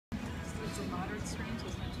moderate strain, so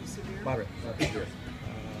it's not too severe? Moderate, not severe.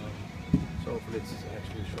 So hopefully it's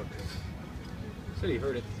actually short term. Said he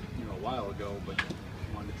heard it, a while ago, but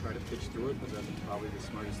wanted to try to pitch through it. Was that probably the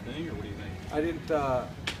smartest thing, or what do you think?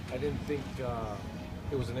 I didn't think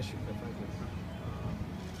it was an issue, quite frankly.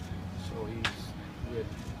 So we had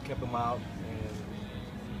kept him out, and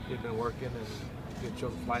he'd been working, and he had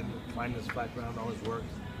chosen finding his flat ground, all his work.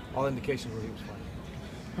 All indications were he was fine.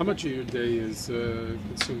 How much of your day is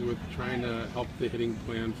consumed with trying to help the hitting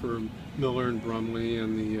plan for Miller and Brumley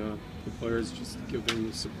and the players, just to give them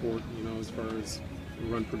the support, as far as the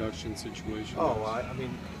run production situation? Oh, I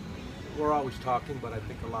mean, we're always talking, but I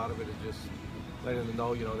think a lot of it is just letting them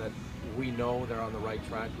know, that we know they're on the right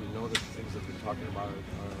track. We know that the things that they're talking about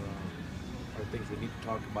are things we need to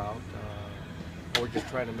talk about. We're just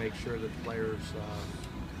trying to make sure that the players,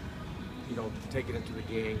 take it into the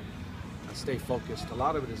game, stay focused. A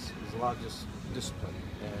lot of it is a lot of just discipline,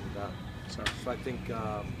 and so I think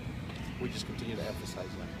we just continue to emphasize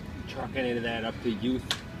that. Chalk any of that up to youth?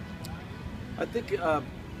 I think a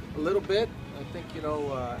little bit. I think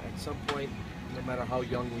at some point, no matter how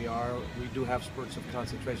young we are, we do have spurts of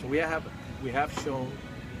concentration. We have shown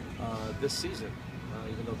this season,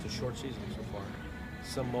 even though it's a short season so far,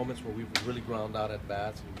 some moments where we've really ground out at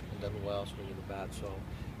bats and done well swinging the bat. So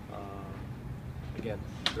again,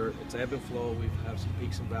 it's ebb and flow. We have some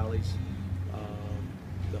peaks and valleys.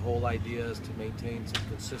 The whole idea is to maintain some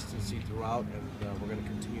consistency throughout, and we're going to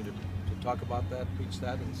continue to talk about that, preach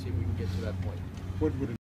that, and see if we can get to that point. What would